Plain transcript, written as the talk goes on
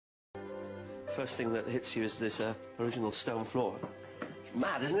First thing that hits you is this original stone floor. It's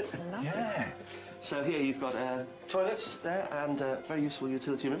mad, isn't it? Lovely. Yeah. So here you've got toilets there and a very useful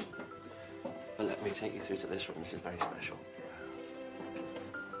utility room. But let me take you through to this room. This is very special.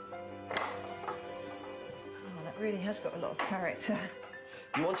 Oh, that really has got a lot of character.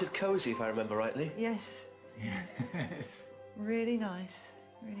 You wanted cosy, if I remember rightly. Yes. Yes. Really nice.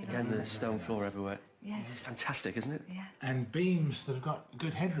 Really Again, nice. there's stone floor everywhere. Yes. It's fantastic, isn't it? Yeah. And beams that have got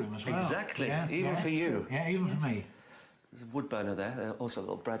good headroom as well. Exactly. Yeah, Even for you. Yeah, even for me. There's a wood burner there. Also a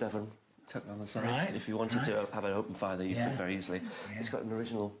little bread oven tucked on the side. Right. If you wanted to have an open fire there, you could very easily. Yeah. It's got an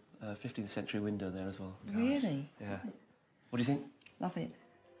original 15th century window there as well. Really? Yeah. What do you think? Love it.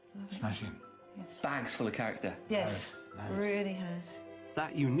 Love it. Smashing. Yes. Bags full of character. Yes. Nice. Really has.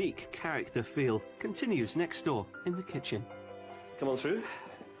 That unique character feel continues next door in the kitchen. Come on through.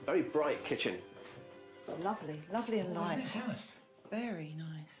 Very bright kitchen. Lovely. Lovely and light. Fantastic. Very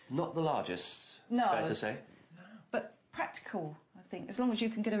nice. Not the largest, No. fair to say. But practical, I think. As long as you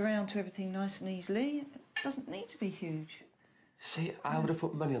can get around to everything nice and easily, it doesn't need to be huge. See, I would have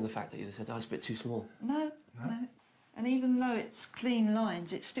put money on the fact that you said, oh, it's a bit too small. No, no. And even though it's clean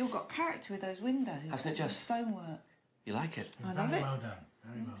lines, it's still got character with those windows. Hasn't it just? Stonework. You like it? I love Very it. well done.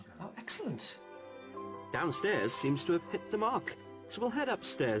 Very well done. Oh, excellent. Downstairs seems to have hit the mark, so we'll head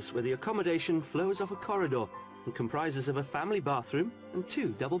upstairs where the accommodation flows off a corridor and comprises of a family bathroom and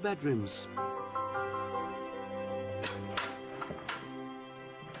 2 double bedrooms.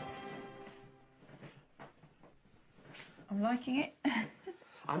 I'm liking it.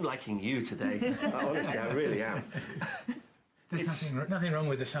 I'm liking you today. Honestly, I really am. There's nothing wrong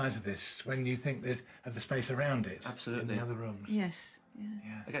with the size of this when you think of the space around it. Absolutely. In the other rooms. Yes. Yeah.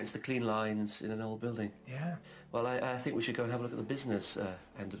 Yeah. Against the clean lines in an old building. Yeah. Well, I think we should go and have a look at the business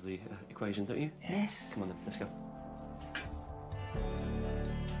end of the equation, don't you? Yes. Come on then, let's go.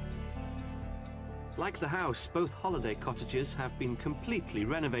 Like the house, both holiday cottages have been completely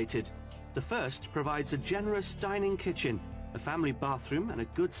renovated. The first provides a generous dining kitchen, a family bathroom and a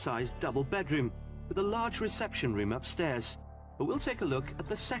good-sized double bedroom, with a large reception room upstairs. But we'll take a look at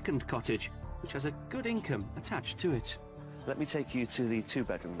the second cottage, which has a good income attached to it. Let me take you to the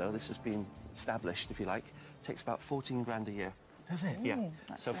 2-bedroom, though. This has been established, if you like. Takes about 14 grand a year. Does it? Yeah.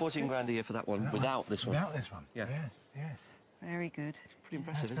 that So sounds 14 good. grand a year for that one, without this one. Without this one? Yeah. Yes, yes. Very good. Pretty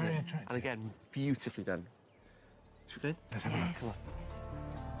impressive, That's isn't very it? attractive. And again, beautifully done. Should we go? Let's have a look. Yes.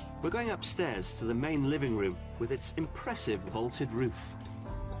 We're going upstairs to the main living room with its impressive vaulted roof.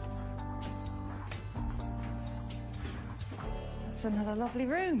 That's another lovely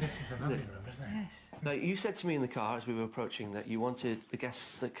room. This is a lovely room, isn't it? Yes. Now, you said to me in the car as we were approaching that you wanted the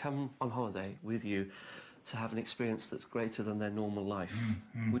guests that come on holiday with you to have an experience that's greater than their normal life.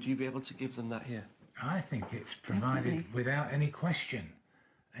 Would you be able to give them that here? I think it's provided Definitely. without any question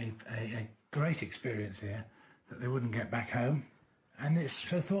a great experience here that they wouldn't get back home, and it's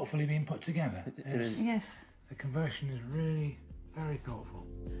so thoughtfully been put together. Yes. The conversion is really very thoughtful.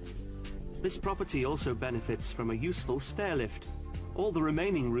 This property also benefits from a useful stair lift. All the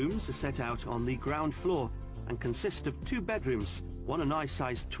remaining rooms are set out on the ground floor and consist of 2 bedrooms, one a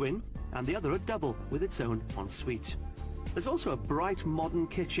nice-sized twin and the other a double with its own ensuite. There's also a bright modern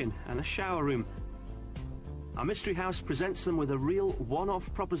kitchen and a shower room. Our mystery house presents them with a real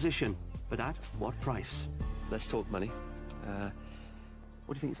one-off proposition, but at what price? Let's talk money. What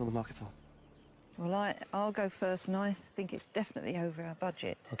do you think it's on the market for? Well, I'll go first, and I think it's definitely over our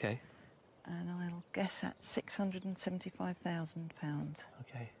budget. Okay. And I'll guess at £675,000.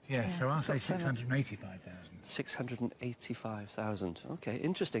 Okay. Yes, Yeah, so I'll it's say got so much. 685,000. 685,000. Okay,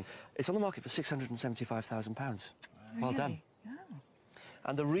 interesting. It's on the market for £675,000. Well done. Yeah.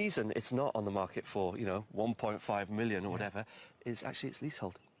 And the reason it's not on the market for, 1.5 million or whatever, is actually it's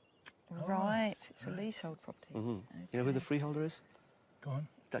leasehold. Right, it's a leasehold property. You know who the freeholder is? Go on.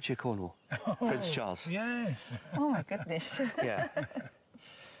 Duchy of Cornwall. Prince Charles. Yes. Oh, my goodness. Yeah.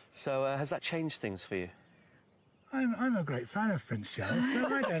 So has that changed things for you? I'm a great fan of Prince Charles, so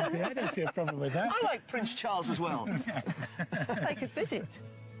I don't see a problem with that. I like Prince Charles as well. They could visit.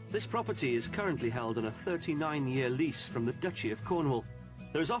 This property is currently held on a 39-year lease from the Duchy of Cornwall.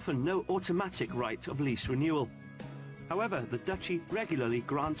 There is often no automatic right of lease renewal. However, the Duchy regularly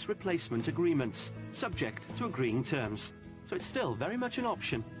grants replacement agreements, subject to agreeing terms. So it's still very much an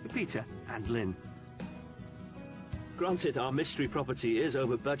option for Peter and Lynn. Granted, our mystery property is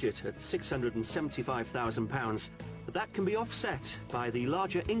over budget at £675,000, but that can be offset by the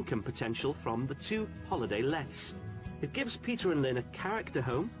larger income potential from the 2 holiday lets. It gives Peter and Lynn a character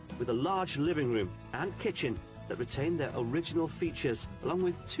home with a large living room and kitchen that retain their original features, along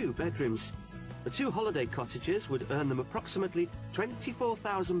with 2 bedrooms. The 2 holiday cottages would earn them approximately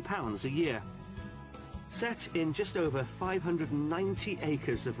 £24,000 a year. Set in just over 590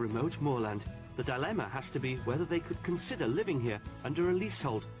 acres of remote moorland, the dilemma has to be whether they could consider living here under a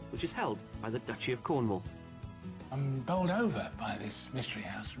leasehold, which is held by the Duchy of Cornwall. I'm bowled over by this mystery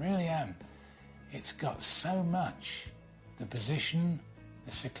house, really am. It's got so much. The position,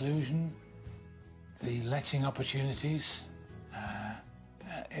 the seclusion, the letting opportunities.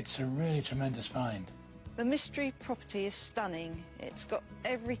 It's a really tremendous find. The mystery property is stunning. It's got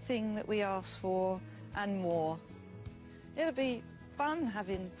everything that we asked for and more. It'll be fun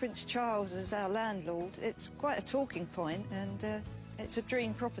having Prince Charles as our landlord. It's quite a talking point, and it's a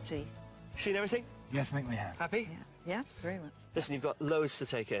dream property. Seen everything? Yes, I think we have. Happy? Yeah, very much. Listen, you've got loads to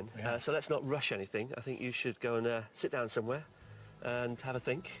take in, Yeah. so let's not rush anything. I think you should go and sit down somewhere and have a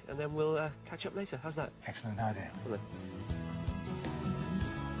think, and then we'll catch up later. How's that? Excellent idea. Come on.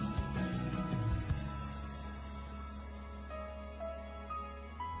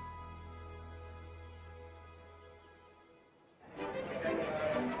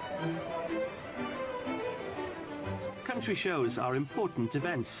 Country shows are important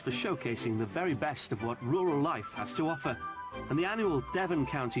events for showcasing the very best of what rural life has to offer. And the annual Devon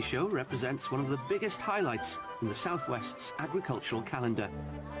County Show represents one of the biggest highlights in the South West's agricultural calendar.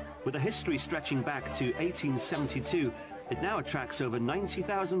 With a history stretching back to 1872, it now attracts over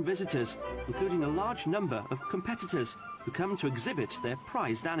 90,000 visitors, including a large number of competitors who come to exhibit their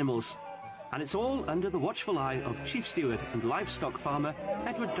prized animals. And it's all under the watchful eye of Chief Steward and livestock farmer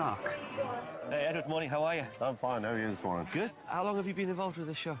Edward Dark. Hey, Edward, morning. How are you? I'm fine. How are you this morning? Good. How long have you been involved with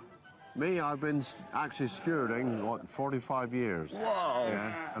this show? Me, I've been actually stewarding, 45 years. Whoa!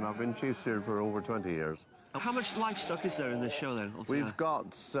 Yeah, and I've been chief steward for over 20 years. How much livestock is there in this show, then, altogether? We've got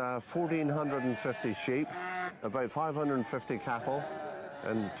 1,450 sheep, about 550 cattle,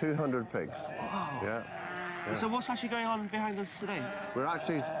 and 200 pigs. Wow. Yeah. So what's actually going on behind us today? We're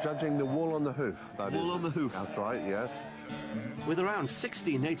actually judging the wool on the hoof. Wool on the hoof. That's right, yes. With around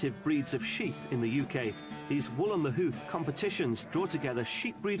 60 native breeds of sheep in the UK, these wool-on-the-hoof competitions draw together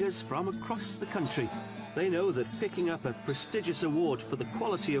sheep breeders from across the country. They know that picking up a prestigious award for the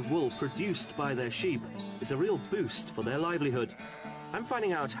quality of wool produced by their sheep is a real boost for their livelihood. I'm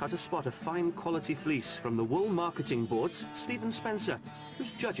finding out how to spot a fine quality fleece from the Wool Marketing Board's Stephen Spencer,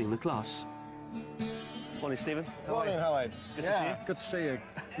 who's judging the class. Morning, Stephen. Morning, Howard. Good to see you. Good to see you.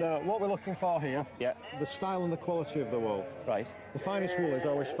 Now, what we're looking for here, Yeah. the style and the quality of the wool. Right. The finest wool is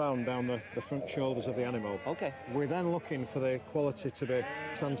always found down the front shoulders of the animal. Okay. We're then looking for the quality to be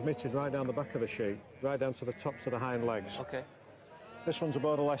transmitted right down the back of the sheep, right down to the tops of the hind legs. Okay. This one's a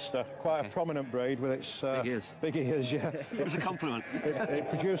Border Leicester, quite a prominent breed with its Big ears. Big ears, yeah. It was a compliment. It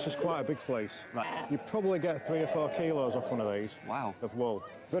produces quite a big fleece. Right. You probably get 3 or 4 kilos off one of these. Wow. Of wool.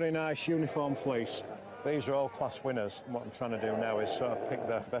 Very nice uniform fleece. These are all class winners. And what I'm trying to do now is sort of pick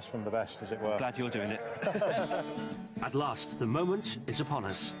the best from the best, as it were. Glad you're doing it. At last, the moment is upon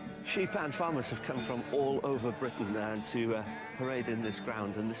us. Sheep and farmers have come from all over Britain and to parade in this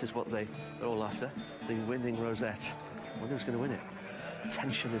ground, and this is what they're all after, the winning rosette. I wonder who's going to win it.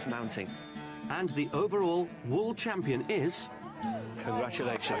 Tension is mounting. And the overall wool champion is...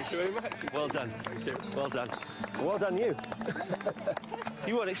 Congratulations. Thank you very much. Well done. Thank you. Well done. Well done, you.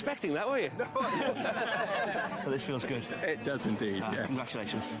 You weren't expecting that, were you? No. Well, this feels good. It does indeed, yes.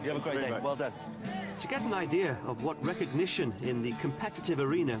 Congratulations. You have a great Very day. much. Well done. To get an idea of what recognition in the competitive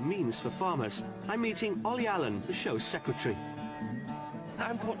arena means for farmers, I'm meeting Ollie Allen, the show's secretary. How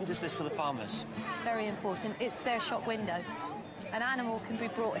important is this for the farmers? Very important. It's their shop window. An animal can be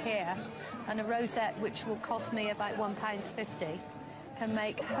brought here, and a rosette, which will cost me about £1.50, can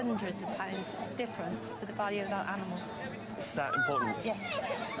make hundreds of pounds difference to the value of that animal. It's that important. Yes.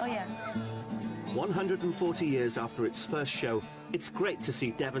 Oh, yeah. 140 years after its first show, it's great to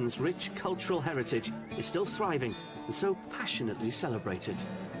see Devon's rich cultural heritage is still thriving and so passionately celebrated.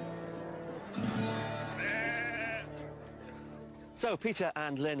 So, Peter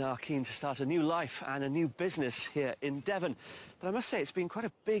and Lynn are keen to start a new life and a new business here in Devon. But I must say, it's been quite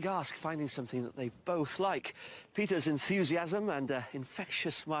a big ask finding something that they both like. Peter's enthusiasm and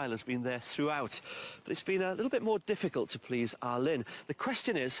infectious smile has been there throughout. But it's been a little bit more difficult to please our Lynn. The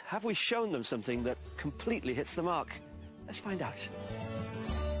question is, have we shown them something that completely hits the mark? Let's find out.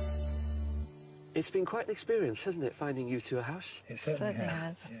 It's been quite an experience, hasn't it, finding you to a house? It Certainly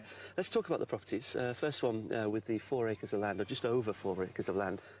has. Yeah. Let's talk about the properties. First one with the 4 acres of land, or just over 4 acres of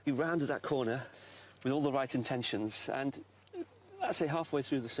land. You rounded that corner with all the right intentions, and I'd say halfway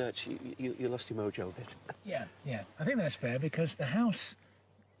through the search, you lost your mojo a bit. Yeah. I think that's fair because the house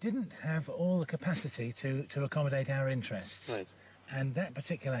didn't have all the capacity to accommodate our interests. Right. And that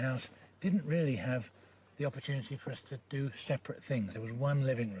particular house didn't really have the opportunity for us to do separate things. There was one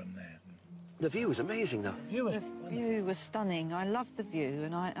living room there. The view was amazing, though. The view was stunning. I loved the view,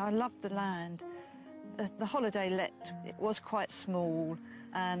 and I loved the land. The holiday let, it was quite small,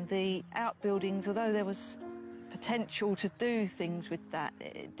 and the outbuildings, although there was potential to do things with that,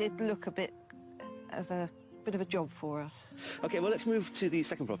 it did look a bit of a job for us. OK, well, let's move to the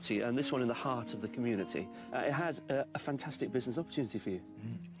second property, and this one in the heart of the community. It had a fantastic business opportunity for you.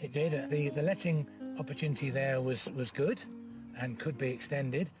 It did. The letting opportunity there was good and could be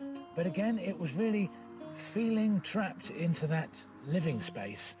extended. But again, it was really feeling trapped into that living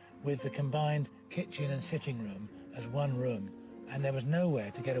space with the combined kitchen and sitting room as one room, and there was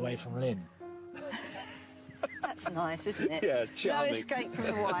nowhere to get away from Lynn. That's nice, isn't it? Yeah, charming. No escape from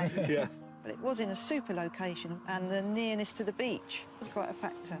the wife. Yeah. But it was in a super location, and the nearness to the beach was quite a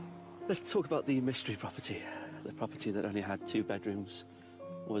factor. Let's talk about the mystery property. The property that only had 2 bedrooms,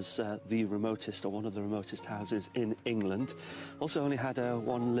 was the remotest, or one of the remotest houses in England. Also only had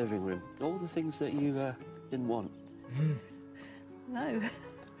 1 living room. All the things that you didn't want. No.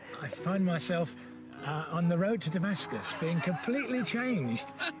 I find myself on the road to Damascus, being completely changed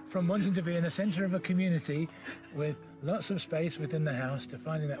from wanting to be in the centre of a community with lots of space within the house to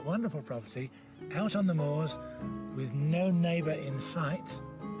finding that wonderful property out on the moors with no neighbour in sight,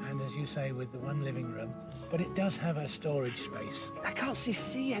 and as you say, with the 1 living room. But it does have a storage space. I can't see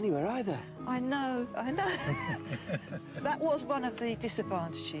sea anywhere either. I know. That was one of the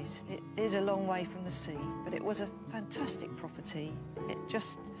disadvantages. It is a long way from the sea, but it was a fantastic property. It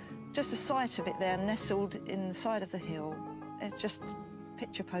just the sight of it there, nestled in the side of the hill, it's just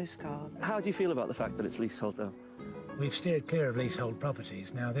picture postcard. How do you feel about the fact that it's leasehold, though? We've steered clear of leasehold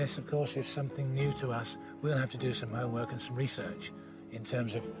properties. Now, this, of course, is something new to us. We'll have to do some homework and some research in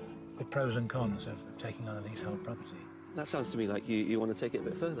terms of the pros and cons of taking on a leasehold property. That sounds to me like you want to take it a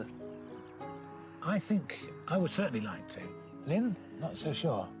bit further. I think I would certainly like to. Lynn, not so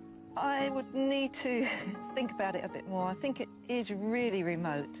sure. I would need to think about it a bit more. I think it is really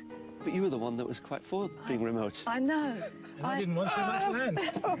remote. But you were the one that was quite for being remote. I know. And I didn't want so much land.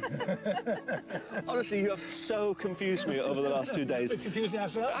 Honestly, you have so confused me over the last 2 days. Confused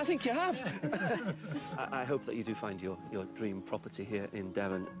yourself? I think you have. I hope that you do find your dream property here in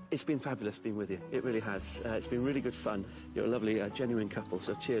Devon. It's been fabulous being with you. It really has. It's been really good fun. You're a lovely, genuine couple,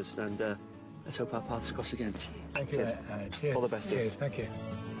 so cheers. And let's hope our paths cross again. Thank you. Cheers. Cheers. All the best. Cheers. Thank you.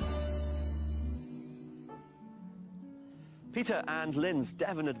 Peter and Lynn's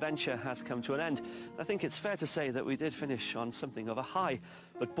Devon adventure has come to an end. I think it's fair to say that we did finish on something of a high,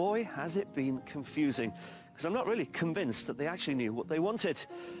 but boy, has it been confusing, because I'm not really convinced that they actually knew what they wanted.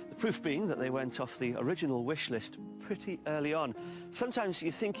 The proof being that they went off the original wish list pretty early on. Sometimes you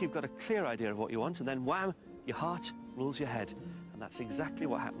think you've got a clear idea of what you want, and then wham, your heart rules your head. And that's exactly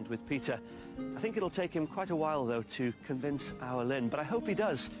what happened with Peter. I think it'll take him quite a while, though, to convince our Lynn, but I hope he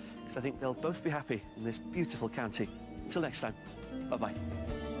does, because I think they'll both be happy in this beautiful county. Till next time, bye-bye.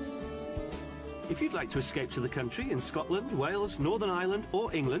 If you'd like to escape to the country in Scotland, Wales, Northern Ireland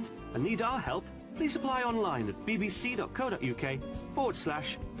or England and need our help, please apply online at bbc.co.uk/be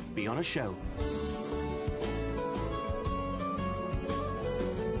on a show.